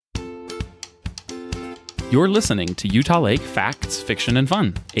You're listening to Utah Lake Facts, Fiction, and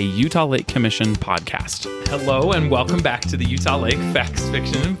Fun, a Utah Lake Commission podcast. Hello, and welcome back to the Utah Lake Facts,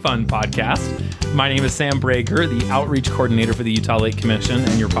 Fiction, and Fun podcast. My name is Sam Brager, the Outreach Coordinator for the Utah Lake Commission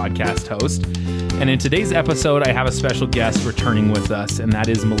and your podcast host. And in today's episode, I have a special guest returning with us, and that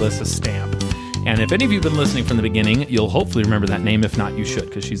is Melissa Stamp. And if any of you have been listening from the beginning, you'll hopefully remember that name. If not, you should,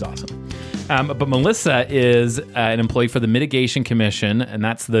 because she's awesome. But Melissa is an employee for the Mitigation Commission, and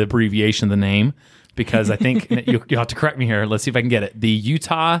that's the abbreviation of the name, because I think you'll have to correct me here. Let's see if I can get it. The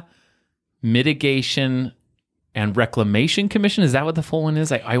Utah Mitigation and Reclamation Commission. Is that what the full one is?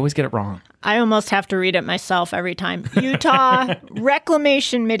 I always get it wrong. I almost have to read it myself every time. Utah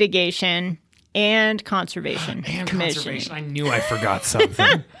Reclamation, Mitigation, and Conservation Commission. I knew I forgot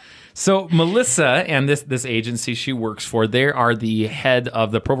something. So Melissa and this agency she works for, they are the head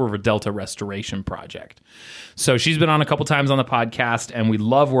of the Provo River Delta Restoration Project. So she's been on a couple times on the podcast, and we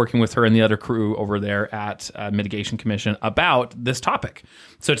love working with her and the other crew over there at Mitigation Commission about this topic.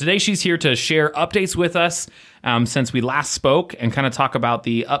 So today she's here to share updates with us since we last spoke and kind of talk about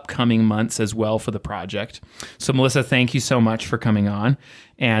the upcoming months as well for the project. So Melissa, thank you so much for coming on,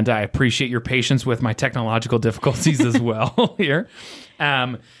 and I appreciate your patience with my technological difficulties as well here.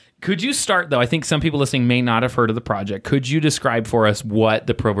 Could you start, though, I think some people listening may not have heard of the project. Could you describe for us what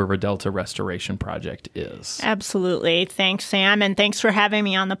the Provo River Delta Restoration Project is? Absolutely. Thanks, Sam, and thanks for having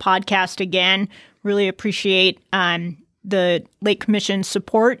me on the podcast again. Really appreciate the Lake Commission's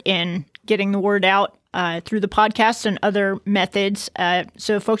support in getting the word out through the podcast and other methods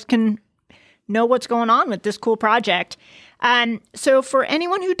so folks can know what's going on with this cool project. So for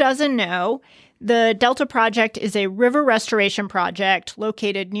anyone who doesn't know, the Delta Project is a river restoration project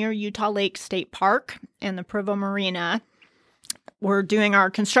located near Utah Lake State Park and the Provo Marina. We're doing our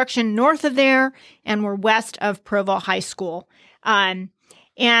construction north of there, and we're west of Provo High School. And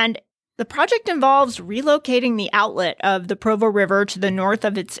the project involves relocating the outlet of the Provo River to the north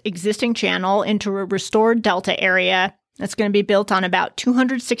of its existing channel into a restored delta area that's going to be built on about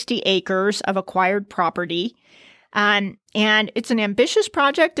 260 acres of acquired property. And it's an ambitious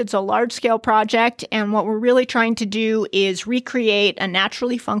project. It's a large-scale project. And what we're really trying to do is recreate a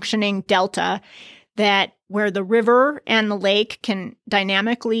naturally functioning delta where the river and the lake can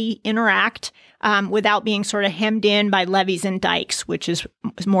dynamically interact without being sort of hemmed in by levees and dikes, which is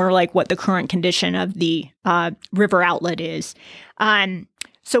more like what the current condition of the river outlet is.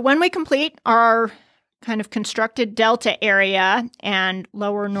 So when we complete our kind of constructed delta area and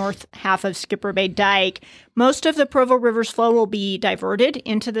lower north half of Skipper Bay Dike, most of the Provo River's flow will be diverted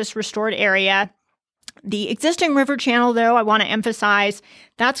into this restored area. The existing river channel, though, I want to emphasize,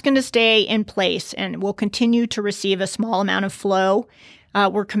 that's going to stay in place and will continue to receive a small amount of flow.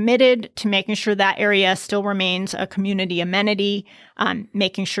 We're committed to making sure that area still remains a community amenity,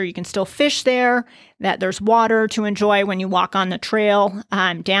 making sure you can still fish there, that there's water to enjoy when you walk on the trail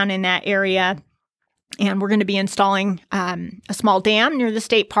down in that area. And we're going to be installing a small dam near the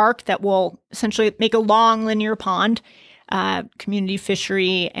state park that will essentially make a long linear pond, community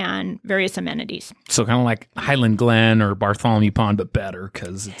fishery, and various amenities. So kind of like Highland Glen or Bartholomew Pond, but better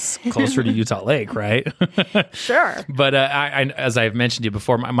because it's closer to Utah Lake, right? Sure. But I, as I've mentioned to you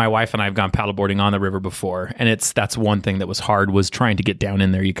before, my wife and I have gone paddleboarding on the river before, and that's one thing that was hard was trying to get down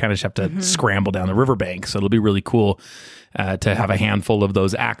in there. You kind of just have to scramble down the riverbank, so it'll be really cool to have a handful of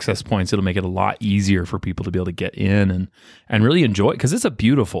those access points. It'll make it a lot easier for people to be able to get in and really enjoy it, because it's a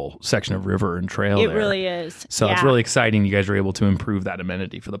beautiful section of river and trail there. It really is. So it's really exciting you guys are able to improve that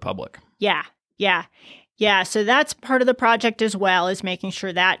amenity for the public. Yeah. So that's part of the project as well, is making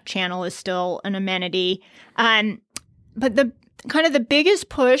sure that channel is still an amenity. But the biggest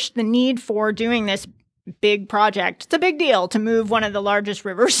push, the need for doing this big project, it's a big deal to move one of the largest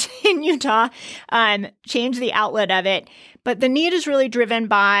rivers in Utah, change the outlet of it. But the need is really driven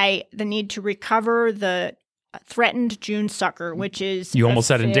by the need to recover the threatened June sucker, which is you almost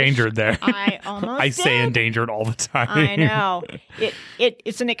said endangered there. I almost I say endangered all the time. I know.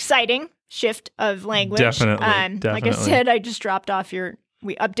 It's an exciting shift of language. Definitely. Like I said, I just dropped off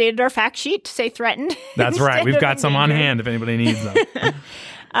we updated our fact sheet to say threatened. That's right. We've got some on hand if anybody needs them.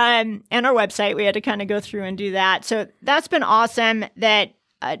 And our website, we had to kind of go through and do that. So that's been awesome that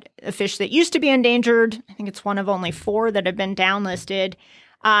a fish that used to be endangered, I think it's one of only 4 that have been downlisted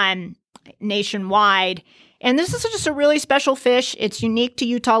nationwide. And this is just a really special fish. It's unique to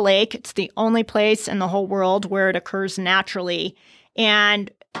Utah Lake. It's the only place in the whole world where it occurs naturally.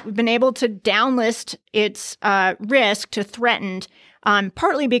 And we've been able to downlist its risk to threatened,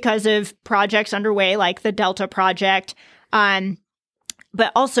 partly because of projects underway like the Delta Project,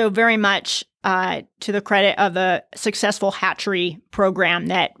 but also very much to the credit of a successful hatchery program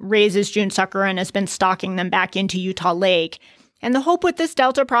that raises June sucker and has been stocking them back into Utah Lake. And the hope with this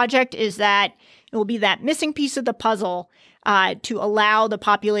Delta project is that it will be that missing piece of the puzzle to allow the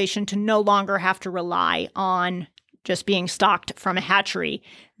population to no longer have to rely on just being stocked from a hatchery,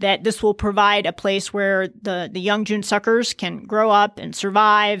 that this will provide a place where the young June suckers can grow up and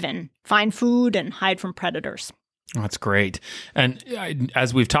survive and find food and hide from predators. That's great. And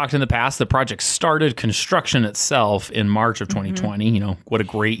as we've talked in the past, the project started construction itself in March of 2020. You know, what a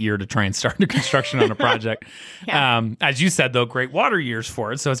great year to try and start the construction on a project. As you said, though, great water years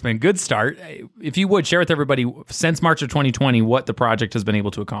for it. So it's been a good start. If you would share with everybody, since March of 2020, what the project has been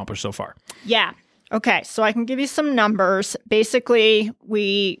able to accomplish so far. Yeah. Okay. So I can give you some numbers. Basically,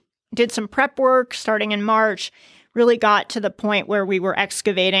 we did some prep work starting in March. Really got to the point where we were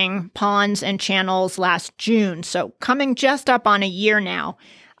excavating ponds and channels last June. So coming just up on a year now.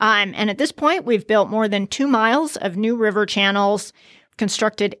 And at this point, we've built more than 2 miles of new river channels,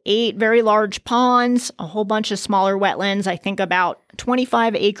 constructed 8 very large ponds, a whole bunch of smaller wetlands. I think about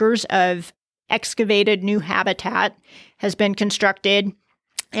 25 acres of excavated new habitat has been constructed.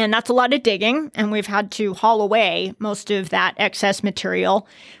 And that's a lot of digging, and we've had to haul away most of that excess material.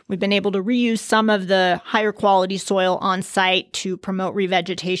 We've been able to reuse some of the higher quality soil on site to promote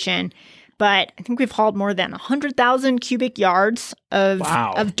revegetation. But I think we've hauled more than 100,000 cubic yards of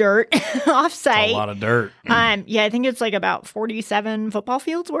dirt off site. That's a lot of dirt. Yeah, I think it's like about 47 football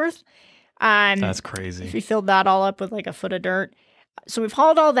fields worth. That's crazy. If you filled that all up with like a foot of dirt. So we've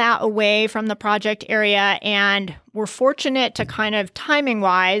hauled all that away from the project area, and we're fortunate to kind of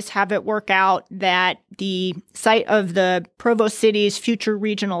timing-wise have it work out that the site of the Provo City's future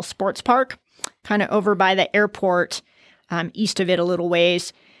regional sports park, kind of over by the airport, east of it a little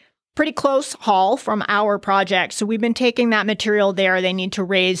ways, pretty close haul from our project. So we've been taking that material there. They need to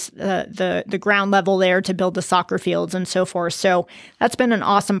raise the ground level there to build the soccer fields and so forth. So that's been an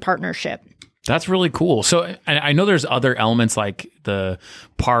awesome partnership. That's really cool. So I know there's other elements like the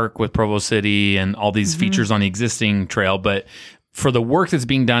park with Provo City and all these features on the existing trail, but for the work that's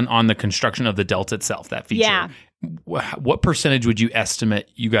being done on the construction of the Delta itself, that feature, what percentage would you estimate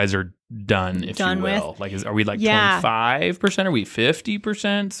you guys are done, if you will? Like, are we like 25%? Are we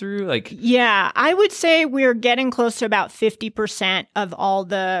 50% through? Like, yeah, I would say we're getting close to about 50% of all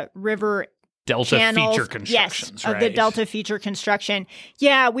the river Delta channels, feature constructions, of the Delta feature construction.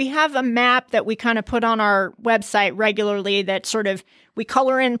 Yeah, we have a map that we kind of put on our website regularly that sort of, we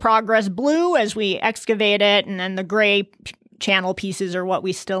color in progress blue as we excavate it, and then the gray channel pieces are what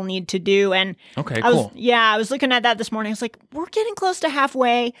we still need to do. And I was looking at that this morning. I was like, we're getting close to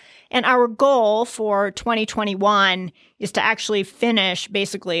halfway. And our goal for 2021 is to actually finish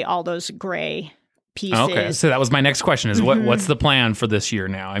basically all those gray pieces. Okay, so that was my next question is what's the plan for this year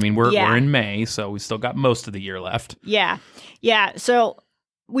now? I mean, we're in May, so we still got most of the year left. Yeah. So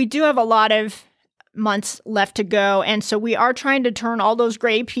we do have a lot of months left to go, and so we are trying to turn all those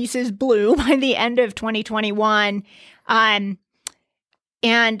gray pieces blue by the end of 2021. And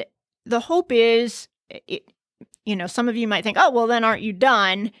the hope is, some of you might think, oh, well, then aren't you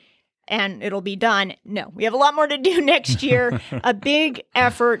done? And it'll be done. No, we have a lot more to do next year. A big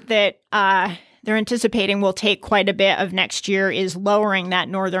effort that they're anticipating will take quite a bit of next year is lowering that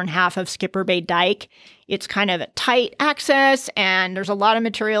northern half of Skipper Bay Dike. It's kind of a tight access, and there's a lot of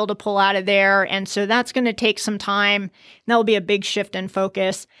material to pull out of there. And so that's going to take some time. That'll be a big shift in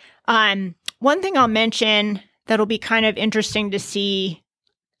focus. One thing I'll mention that'll be kind of interesting to see,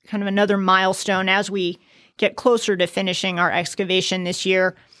 kind of another milestone as we get closer to finishing our excavation this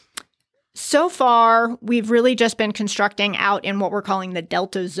year. So far, we've really just been constructing out in what we're calling the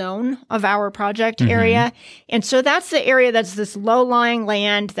Delta zone of our project area. And so that's the area that's this low-lying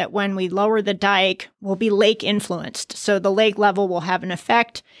land that when we lower the dike will be lake influenced. So the lake level will have an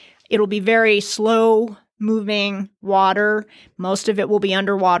effect. It'll be very slow-moving water. Most of it will be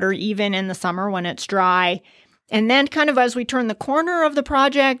underwater, even in the summer when it's dry. And then kind of as we turn the corner of the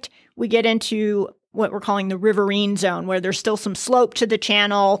project, we get into what we're calling the riverine zone, where there's still some slope to the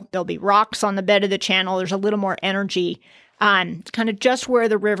channel. There'll be rocks on the bed of the channel. There's a little more energy. It's kind of just where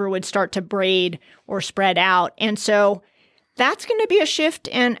the river would start to braid or spread out. And so that's going to be a shift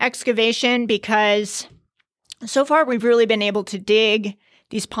in excavation because so far we've really been able to dig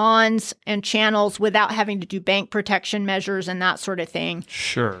these ponds and channels without having to do bank protection measures and that sort of thing.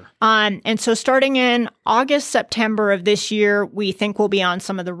 Sure. And so starting in August, September of this year, we think we'll be on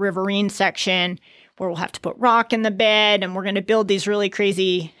some of the riverine section where we'll have to put rock in the bed, and we're going to build these really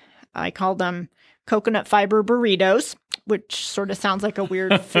crazy, I call them coconut fiber burritos, which sort of sounds like a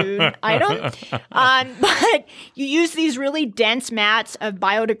weird food item. But you use these really dense mats of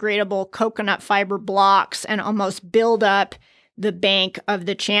biodegradable coconut fiber blocks and almost build up the bank of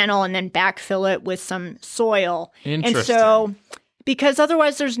the channel and then backfill it with some soil. Interesting. And so, because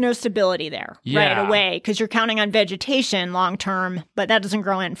otherwise there's no stability there right Yeah. away, because you're counting on vegetation long term, but that doesn't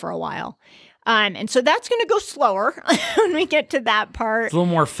grow in for a while. And so that's going to go slower when we get to that part. It's a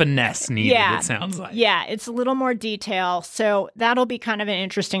little more finesse needed, Yeah. it sounds like. Yeah, it's a little more detail. So that'll be kind of an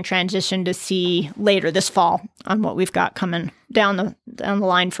interesting transition to see later this fall on what we've got coming down the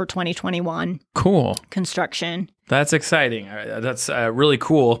line for 2021 Cool. construction. That's exciting. That's really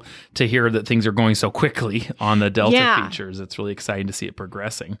cool to hear that things are going so quickly on the Delta Yeah. features. It's really exciting to see it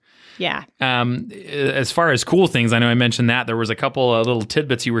progressing. Yeah. As far as cool things, I know I mentioned that there was a couple of little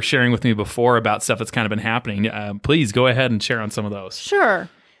tidbits you were sharing with me before about stuff that's kind of been happening. Please go ahead and share on some of those. Sure.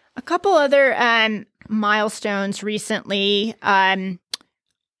 A couple other milestones recently.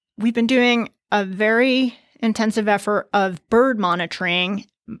 We've been doing a very intensive effort of bird monitoring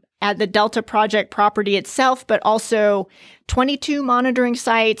at the Delta Project property itself, but also 22 monitoring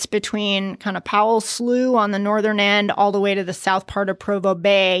sites between kind of Powell Slough on the northern end all the way to the south part of Provo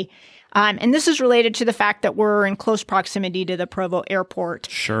Bay. And this is related to the fact that we're in close proximity to the Provo airport.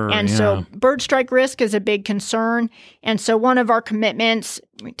 Sure. And so bird strike risk is a big concern. And so one of our commitments,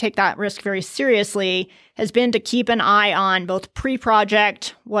 we take that risk very seriously, has been to keep an eye on both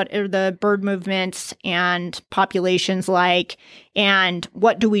pre-project, what are the bird movements and populations like, and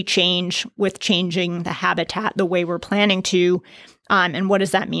what do we change with changing the habitat the way we're planning to, and what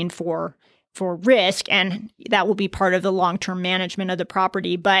does that mean for risk, and that will be part of the long-term management of the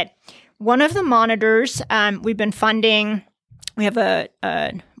property. But one of the monitors we've been funding, we have a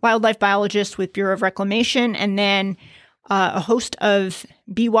wildlife biologist with Bureau of Reclamation, and then a host of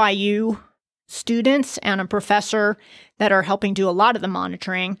BYU students and a professor that are helping do a lot of the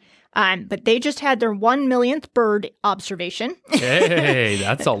monitoring. But they just had their 1 millionth bird observation. Hey,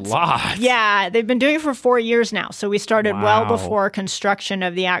 that's a lot. Yeah, they've been doing it for 4 years now. So we started well Wow. before construction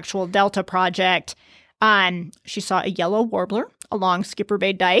of the actual Delta project. She saw a yellow warbler along Skipper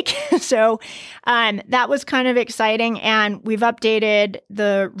Bay Dike. So that was kind of exciting. And we've updated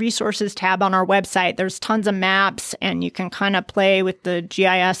the resources tab on our website. There's tons of maps, and you can kind of play with the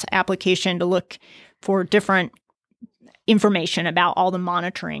GIS application to look for different information about all the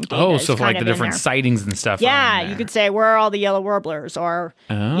monitoring data. Oh, is so for like kind the of in different there. sightings and stuff. Yeah, around you there. could say, where are all the yellow warblers? Or,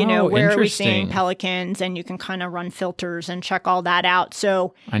 Oh, where are we seeing interesting. pelicans? And you can kind of run filters and check all that out.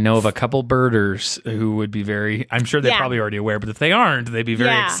 So, I know of a couple birders who would be very, I'm sure they're Yeah. probably already aware, but if they aren't, they'd be very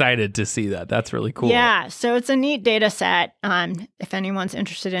Yeah. excited to see that. That's really cool. yeah, so it's a neat data set if anyone's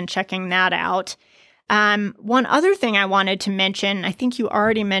interested in checking that out. One other thing I wanted to mention, I think you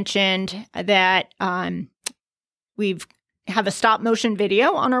already mentioned that we've have a stop motion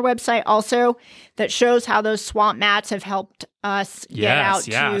video on our website also that shows how those swamp mats have helped us get Yes, out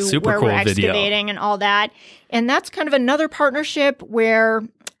yeah, to super where cool we're video. excavating and all that. And that's kind of another partnership where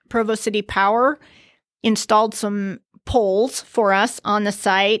Provo City Power installed some poles for us on the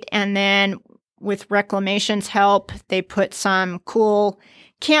site. And then with Reclamation's help, they put some cool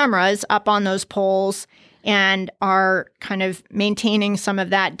cameras up on those poles and are kind of maintaining some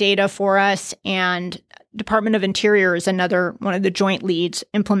of that data for us. And Department of Interior is another one of the joint leads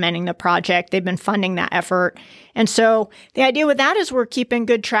implementing the project. They've been funding that effort. And so the idea with that is we're keeping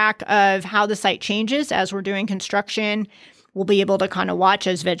good track of how the site changes as we're doing construction. We'll be able to kind of watch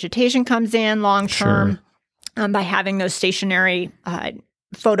as vegetation comes in long term by having those stationary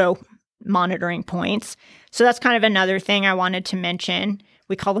photo monitoring points. So that's kind of another thing I wanted to mention.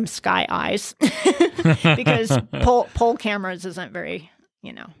 We call them sky eyes because pole cameras isn't very,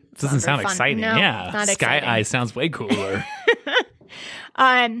 Doesn't it's not sound very fun. exciting. No, Yeah. not Sky exciting. Eye sounds way cooler.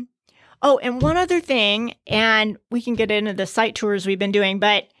 Oh, and one other thing, and we can get into the site tours we've been doing,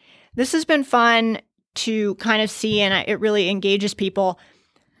 but this has been fun to kind of see, and it really engages people.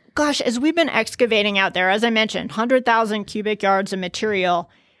 Gosh, as we've been excavating out there, as I mentioned, 100,000 cubic yards of material,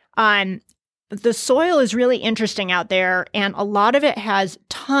 the soil is really interesting out there, and a lot of it has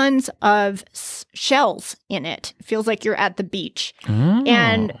tons of shells in it. It feels like you're at the beach. Oh.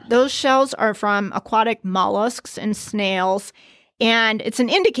 And those shells are from aquatic mollusks and snails. And it's an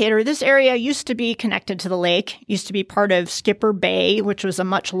indicator this area used to be connected to the lake, used to be part of Skipper Bay, which was a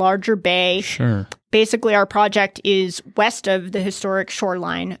much larger bay. Sure. Basically, our project is west of the historic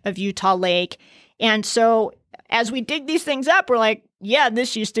shoreline of Utah Lake. And so as we dig these things up, we're like, yeah,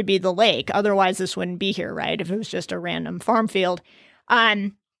 this used to be the lake. Otherwise, this wouldn't be here, right? If it was just a random farm field.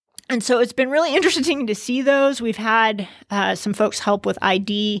 And so it's been really interesting to see those. We've had some folks help with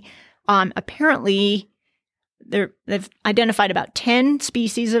ID. Apparently, they've identified about 10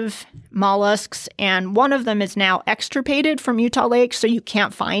 species of mollusks, and one of them is now extirpated from Utah lakes, so you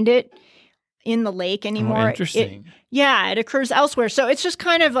can't find it in the lake anymore. Oh, interesting. It occurs elsewhere. So it's just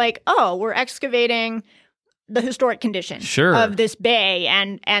kind of like, oh, we're excavating the historic condition of this bay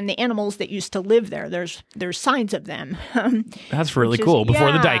and the animals that used to live there. There's signs of them. That's really cool.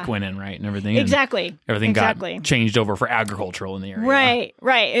 Before the dike went in, right? And everything. Exactly. And everything got changed over for agricultural in the area.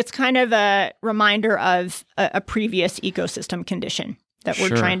 Right. It's kind of a reminder of a previous ecosystem condition that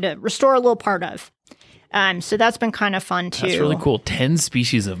we're trying to restore a little part of. So that's been kind of fun too. That's really cool. 10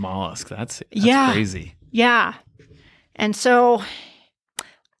 species of mollusk. That's crazy. Yeah. And so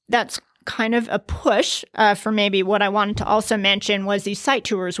that's kind of a push for maybe what I wanted to also mention was these site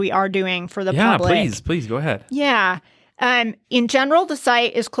tours we are doing for the public. Yeah, please go ahead. Yeah. In general, the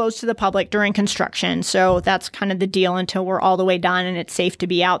site is closed to the public during construction. So that's kind of the deal until we're all the way done and it's safe to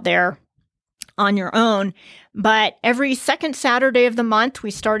be out there on your own. But every second Saturday of the month,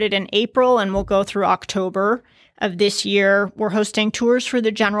 we started in April and we'll go through October of this year. We're hosting tours for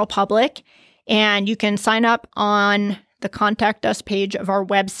the general public, and you can sign up on the Contact Us page of our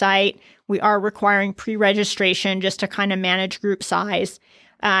website. We are requiring pre-registration just to kind of manage group size.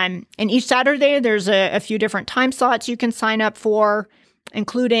 And each Saturday, there's a few different time slots you can sign up for,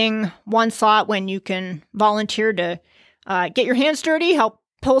 including one slot when you can volunteer to get your hands dirty, help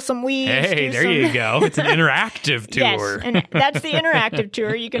pull some weeds. Hey, there you go. It's an interactive tour. Yes, and that's the interactive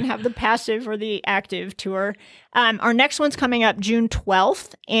tour. You can have the passive or the active tour. Our next one's coming up June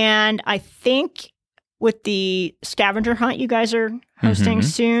 12th, and I think with the scavenger hunt you guys are hosting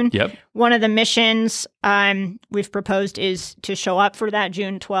soon. Yep. One of the missions we've proposed is to show up for that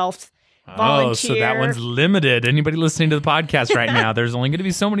June 12th. Volunteer. Oh, so that one's limited. Anybody listening to the podcast right now, there's only going to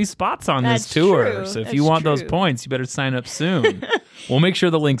be so many spots on this tour. True. So if you want those points, you better sign up soon. We'll make sure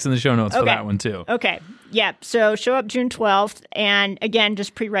the link's in the show notes for that one too. Okay. Yep. So show up June 12th. And again,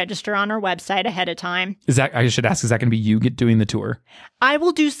 just pre-register on our website ahead of time. I should ask, is that going to be you doing the tour? I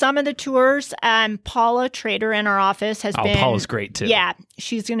will do some of the tours. Paula Trader in our office has been. Paula's great too. Yeah.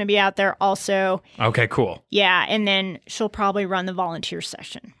 She's going to be out there also. Okay, cool. Yeah. And then she'll probably run the volunteer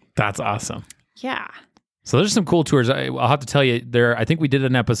session. That's awesome. Yeah. So there's some cool tours. I'll have to tell you, I think we did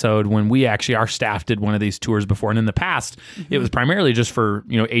an episode when our staff did one of these tours before. And in the past, it was primarily just for,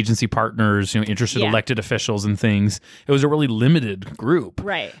 agency partners, interested elected officials and things. It was a really limited group.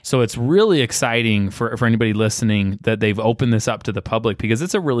 Right. So it's really exciting for anybody listening that they've opened this up to the public, because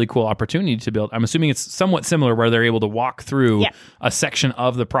it's a really cool opportunity to build. I'm assuming it's somewhat similar where they're able to walk through a section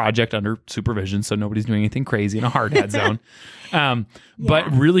of the project under supervision. So nobody's doing anything crazy in a hard hat zone.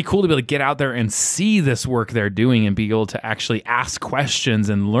 But really cool to be able to get out there and see this work they're doing and be able to actually ask questions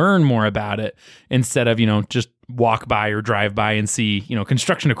and learn more about it instead of, just walk by or drive by and see,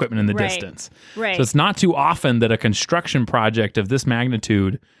 construction equipment in the distance. Right. So it's not too often that a construction project of this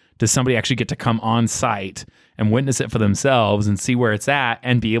magnitude does somebody actually get to come on site and witness it for themselves and see where it's at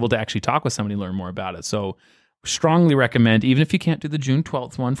and be able to actually talk with somebody and learn more about it. So strongly recommend, even if you can't do the June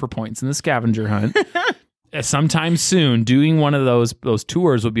 12th one for points in the scavenger hunt, sometime soon, doing one of those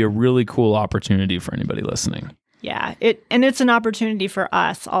tours would be a really cool opportunity for anybody listening. Yeah, it's an opportunity for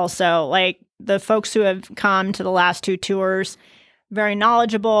us also. Like the folks who have come to the last two tours, very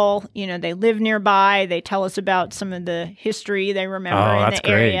knowledgeable. They live nearby. They tell us about some of the history they remember in the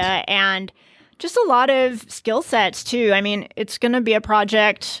area, and just a lot of skill sets too. I mean, it's going to be a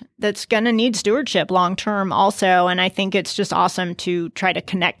project that's going to need stewardship long term also, and I think it's just awesome to try to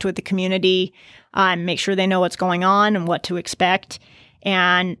connect with the community. Make sure they know what's going on and what to expect,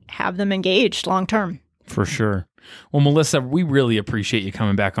 and have them engaged long term. For sure. Well, Melissa, we really appreciate you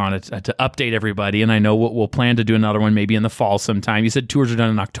coming back on to update everybody. And I know we'll plan to do another one maybe in the fall sometime. You said tours are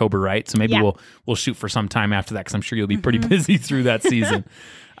done in October, right? So maybe we'll shoot for some time after that, because I'm sure you'll be pretty busy through that season.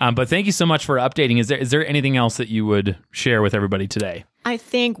 But thank you so much for updating. Is there anything else that you would share with everybody today? I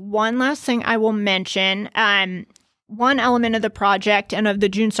think one last thing I will mention. One element of the project and of the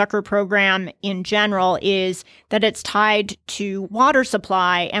June Sucker program in general is that it's tied to water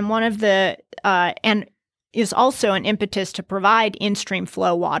supply, and one of the and is also an impetus to provide in-stream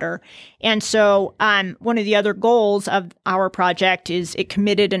flow water. And so one of the other goals of our project is it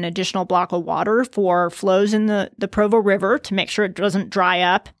committed an additional block of water for flows in the Provo River to make sure it doesn't dry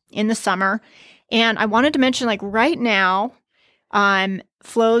up in the summer. And I wanted to mention, like right now,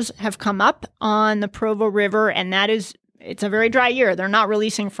 flows have come up on the Provo River, and it's a very dry year. They're not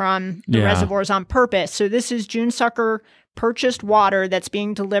releasing from the reservoirs on purpose. So this is June Sucker purchased water that's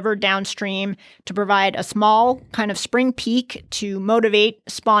being delivered downstream to provide a small kind of spring peak to motivate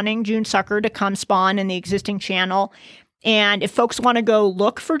spawning June Sucker to come spawn in the existing channel. And if folks want to go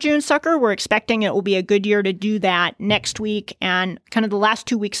look for June sucker, we're expecting it will be a good year to do that next week and kind of the last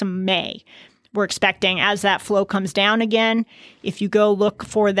 2 weeks of May. We're expecting as that flow comes down again, if you go look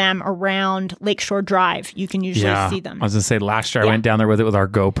for them around Lakeshore Drive, you can usually see them. I was going to say last year I went down there with it with our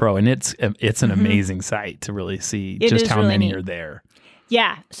GoPro, and it's an amazing sight to really see just how really many are there.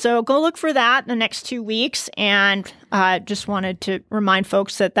 Yeah, so go look for that in the next 2 weeks, and just wanted to remind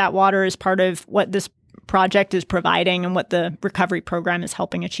folks that water is part of what this project is providing and what the recovery program is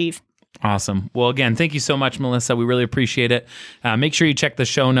helping achieve. Awesome. Well, again, thank you so much, Melissa. We really appreciate it. Make sure you check the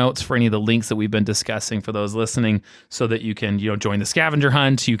show notes for any of the links that we've been discussing for those listening so that you can, join the scavenger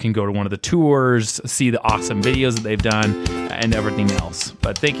hunt. You can go to one of the tours, see the awesome videos that they've done, and everything else.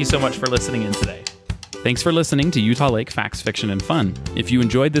 But thank you so much for listening in today. Thanks for listening to Utah Lake Facts, Fiction, and Fun. If you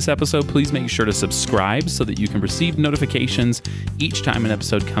enjoyed this episode, please make sure to subscribe so that you can receive notifications each time an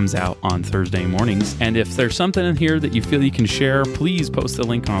episode comes out on Thursday mornings. And if there's something in here that you feel you can share, please post the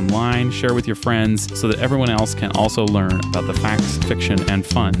link online, share with your friends so that everyone else can also learn about the facts, fiction, and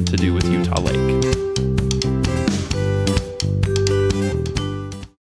fun to do with Utah Lake.